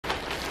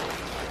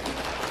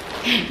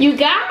You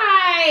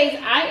guys,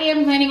 I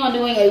am planning on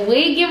doing a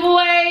wig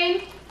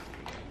giveaway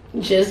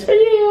just for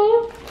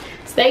you.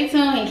 Stay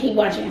tuned and keep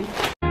watching. Don't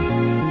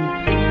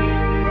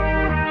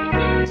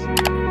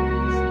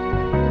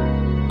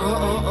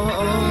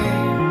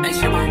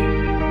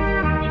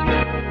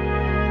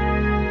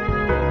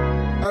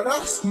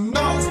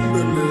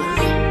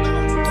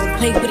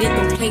play with it,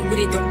 don't play with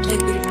it, don't play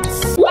with it.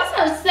 What's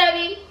up,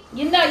 Subbie?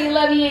 You know you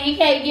love me and you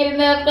can't get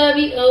enough of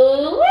me.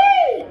 Ooh,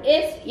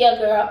 it's your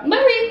girl,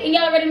 Mariee, and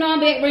y'all already know I'm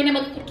back bringing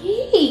them a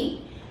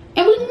key.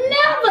 And we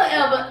never,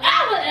 ever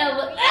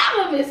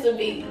miss a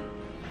beat.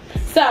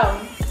 So,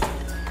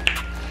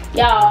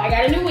 y'all, I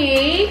got a new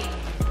wig,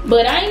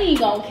 but I ain't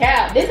even gonna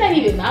cap. This ain't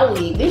even my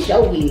wig. This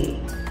your wig.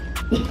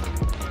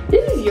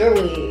 This is your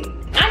wig.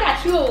 I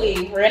got you a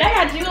wig, friend.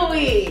 I got you a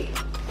wig.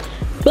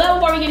 But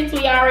before we get into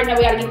it, y'all already know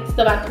we gotta get this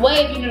stuff out the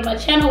way. If you're new to my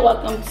channel,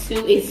 welcome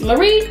to It's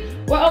Mariee.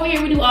 We're over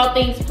here, we do all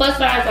things plus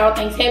size, all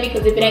things heavy,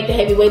 because if it ain't the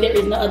heavy way, there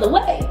is no other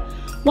way.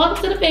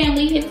 Welcome to the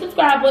family. Hit the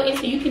subscribe button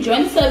so you can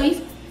join the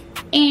subbies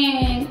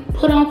and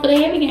put on for the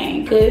heavy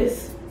game,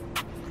 because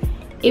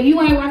if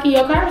you ain't rocking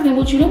your cars, then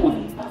what you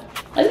doing?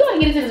 Let's go ahead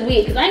and get into this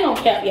wig, because I ain't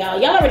gonna cap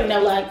y'all. Y'all already know,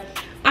 like,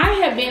 I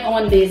have been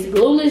on this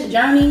glueless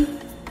journey.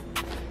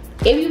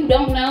 If you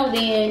don't know,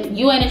 then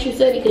you ain't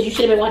interested, because you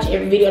should have been watching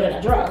every video that I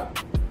drop.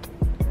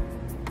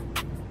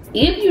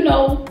 If you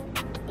know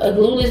a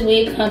glueless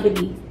wig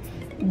company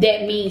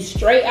that means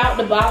straight out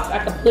the box, I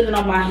can put it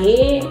on my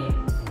head,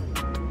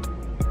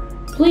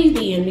 please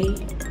DM me.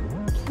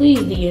 Please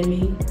DM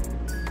me.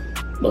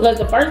 Because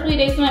the first wig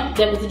they sent,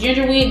 that was the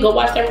ginger wig, go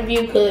watch that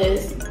review,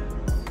 because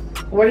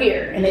we're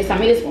here. And they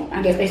sent me this one.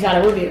 I guess they saw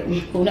the review.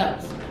 Who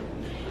knows?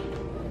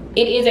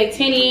 It is a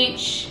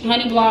 10-inch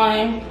honey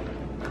blonde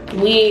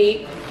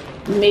wig,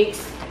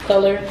 mixed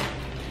color.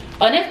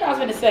 Oh, that's what I was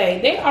gonna say.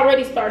 They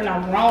already starting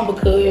off wrong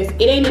because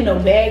it ain't in no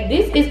bag.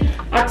 This is,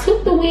 I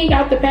took the wig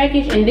out the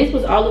package and this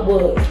was all it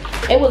was.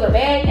 It was a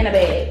bag and a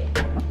bag.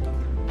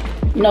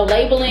 No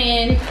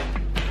labeling,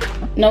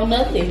 no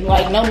nothing.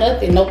 Like, no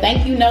nothing. No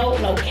thank you note,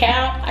 no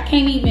cap. I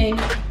can't even,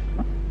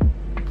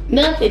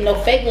 nothing. No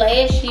fake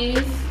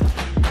lashes.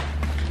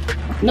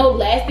 No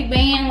elastic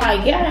band.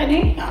 Like,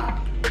 goddamn.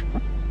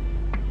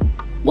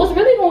 What's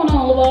really going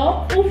on,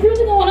 Laval? What's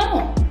really going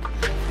on?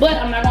 But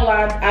I'm not gonna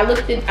lie, I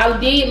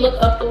did look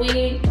up the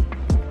wig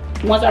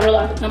once I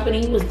realized the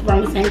company was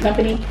from the same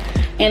company.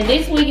 And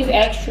this wig is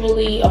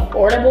actually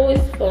affordable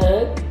as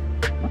fuck.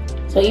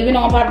 So even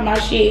though I'm popping my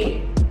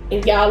shit,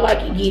 if y'all like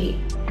it, get it.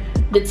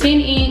 The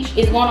 10-inch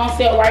is going on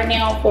sale right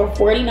now for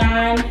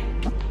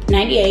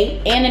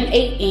 $49.98 and an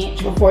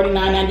 8-inch for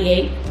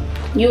 $49.98.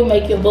 You'll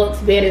make your bucks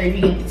better if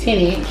you get the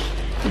 10-inch.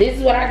 This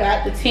is what I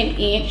got, the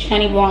 10-inch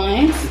honey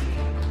blondes.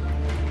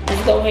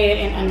 Let's go ahead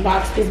and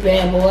unbox this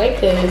bad boy,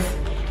 because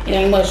it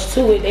ain't much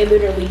to it. They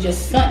literally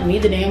just sent me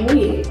the damn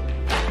wig.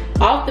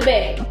 Off the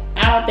bat,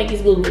 I don't think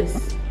it's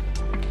glueless.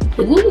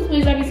 The glueless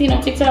wigs I be seeing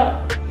on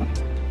TikTok,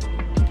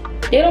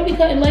 they don't be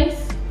cutting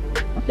lace.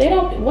 They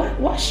don't,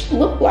 why she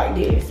look like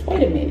this?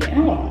 Wait a minute,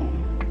 hold on.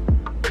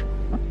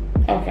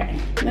 Okay,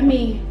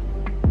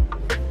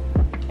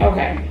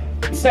 okay.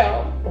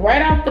 So,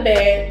 right off the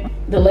bat,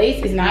 the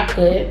lace is not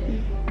cut,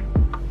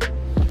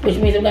 which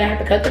means I'm gonna have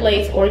to cut the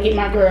lace or get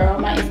my girl,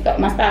 my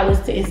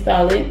stylist to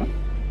install it.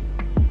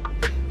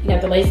 You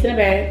got the lace in the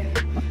back.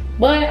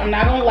 But I'm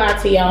not gonna lie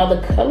to y'all,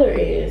 the color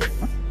is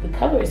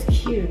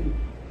cute.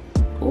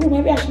 Ooh,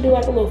 maybe I should do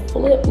like a little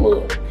flip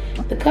look.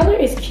 The color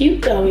is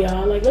cute though,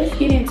 y'all. Like, let's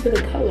get into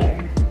the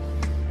color.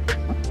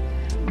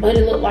 But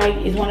it looked like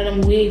it's one of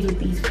them wigs with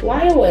these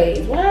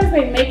flyaways. Why is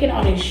they making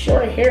all this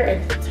short hair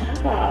at the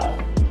top?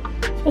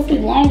 It's supposed to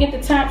be long at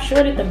the top,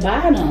 short at the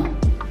bottom.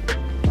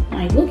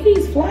 Like, look at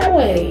these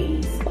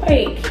flyaways.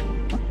 Like,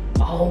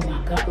 oh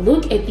my God,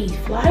 look at these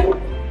flyaways.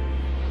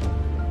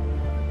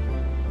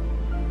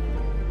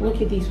 Look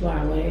at these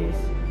flyaways.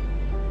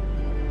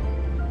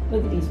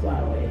 Look at these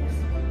flyaways.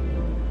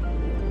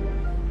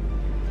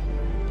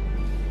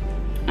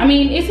 I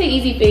mean, it's an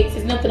easy fix.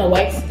 It's nothing a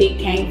wax stick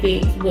can't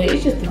fix, but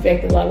it's just the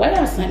fact of, like, why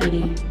y'all sent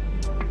me this?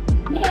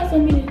 Why y'all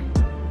sent me this?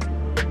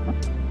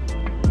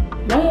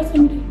 Why y'all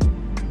sent me this?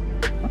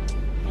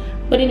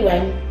 But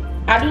anyway,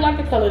 I do like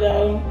the color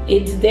though.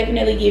 It's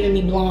definitely giving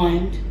me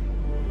blonde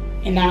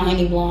and not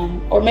honey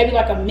blonde. Or maybe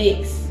like a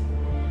mix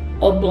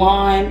of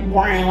blonde,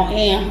 brown,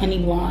 and honey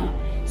blonde.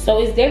 So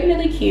it's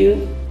definitely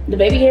cute. The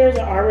baby hairs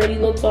are already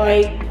looks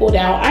like pulled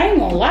out. I ain't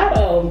gonna lie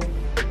though.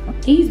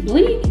 These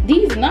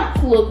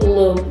knots look a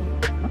little.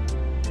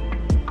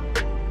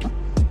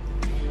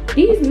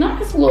 These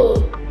knots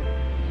look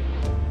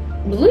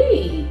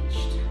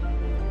bleached.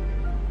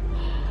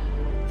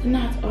 The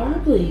knots are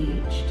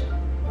bleached.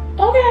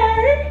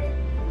 Okay.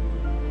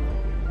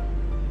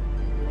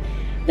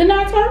 The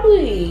knots are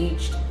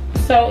bleached.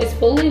 So it's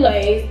fully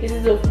laced.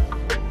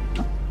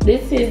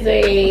 This is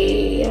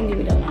a, I'm gonna give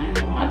you the line.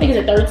 I think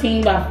it's a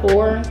 13 by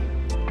 4.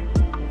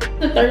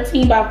 The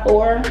 13 by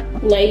 4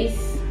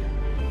 lace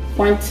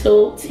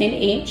frontal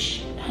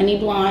 10-inch honey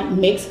blonde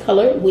mixed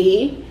colored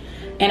wig.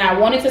 And I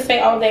wanted to say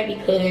all that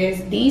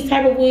because these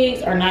type of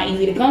wigs are not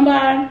easy to come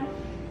by.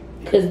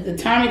 because the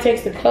time it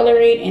takes to color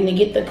it and to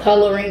get the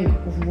coloring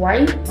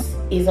right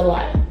is a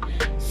lot.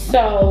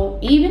 So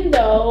even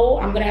though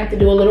I'm gonna have to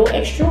do a little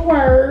extra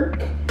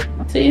work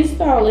to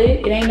install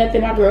it, it ain't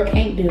nothing my girl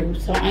can't do.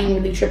 So I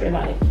ain't really tripping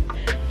about it.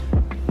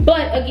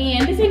 But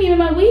again, this ain't even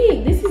my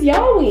wig. This is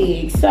y'all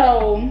wig.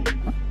 So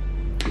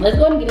let's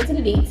go ahead and get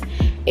into the deets.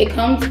 It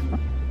comes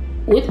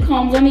with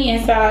combs on the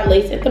inside,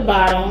 lace at the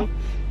bottom.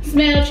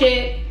 Smell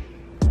check.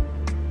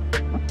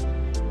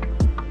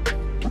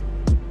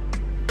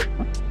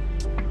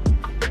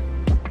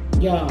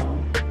 Y'all.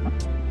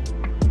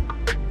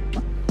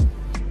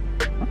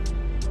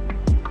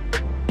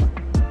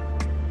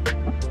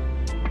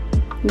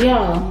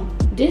 Y'all,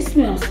 this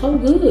smells so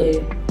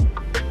good.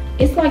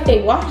 It's like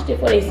they washed it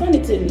before they sent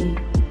it to me.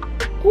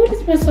 Ooh,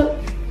 this smells so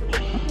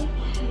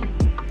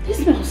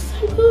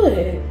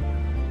good.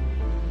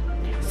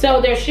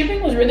 So their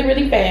shipping was really,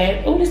 really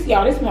fast. Ooh,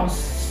 y'all, this smells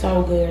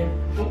so good.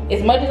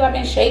 As much as I've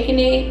been shaking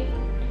it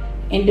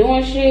and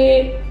doing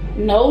shit,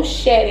 no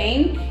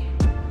shedding.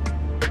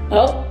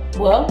 Oh,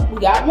 well, we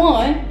got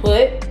one,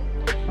 but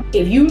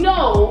if you're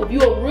a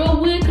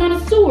real wig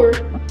connoisseur,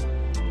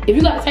 if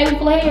you got a table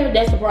full of hair,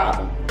 that's the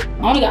problem.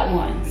 I only got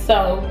one,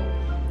 so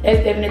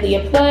that's definitely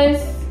a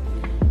plus.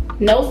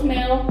 No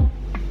smell.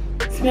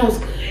 Smells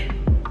good.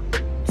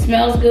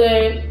 Smells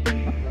good.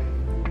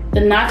 The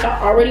knots are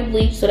already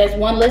bleached, so that's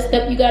one less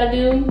step you gotta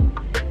do.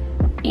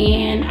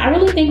 And I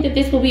really think that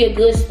this will be a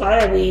good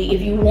starter wig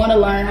if you want to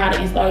learn how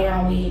to install your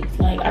own wigs.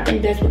 Like, I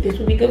think that's what this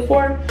would be good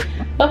for.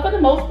 But for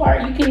the most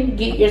part, you can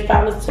get your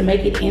stylist to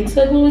make it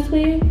into a glueless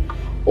wig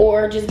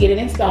or just get it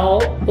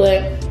installed.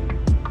 But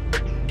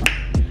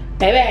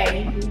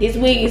baby, this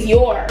wig is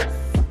yours.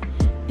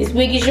 This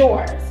wig is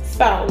yours.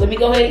 So let me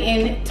go ahead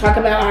and talk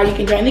about how you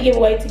can join the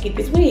giveaway to get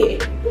this wig.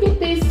 Get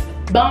this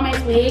bomb ass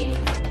wig.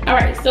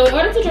 Alright, so in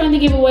order to join the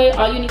giveaway,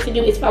 all you need to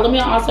do is follow me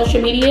on all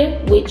social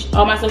media, which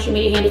all my social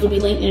media handles will be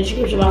linked in the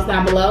description box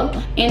down below.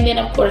 And then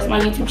of course my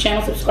YouTube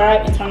channel,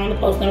 subscribe and turn on the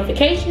post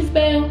notifications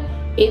bell.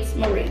 It's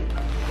Marie.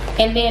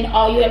 And then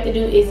all you have to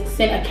do is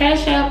send a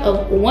cash out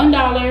of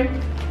 $1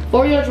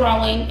 for your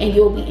drawing and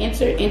you'll be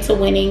entered into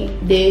winning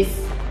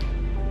this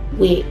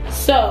wig.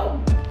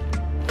 So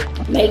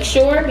make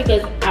sure,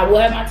 because I will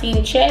have my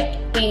team check,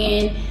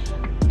 and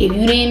if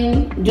you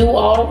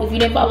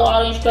didn't follow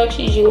all the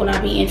instructions, you will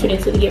not be entered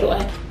into the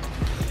giveaway.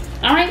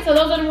 Alright, so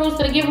those are the rules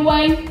to the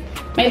giveaway.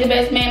 May the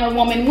best man or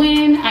woman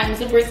win. I'm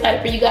super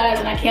excited for you guys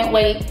and I can't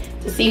wait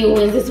to see who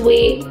wins this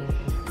wig.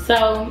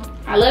 So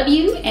I love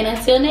you, and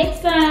until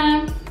next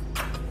time,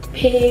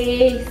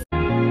 peace.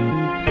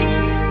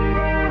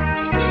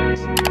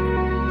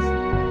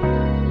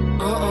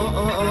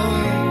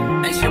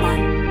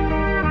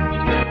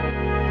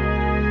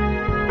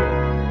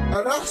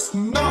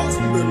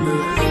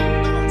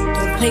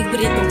 Don't play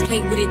with it, don't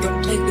play with it,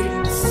 don't play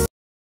with it.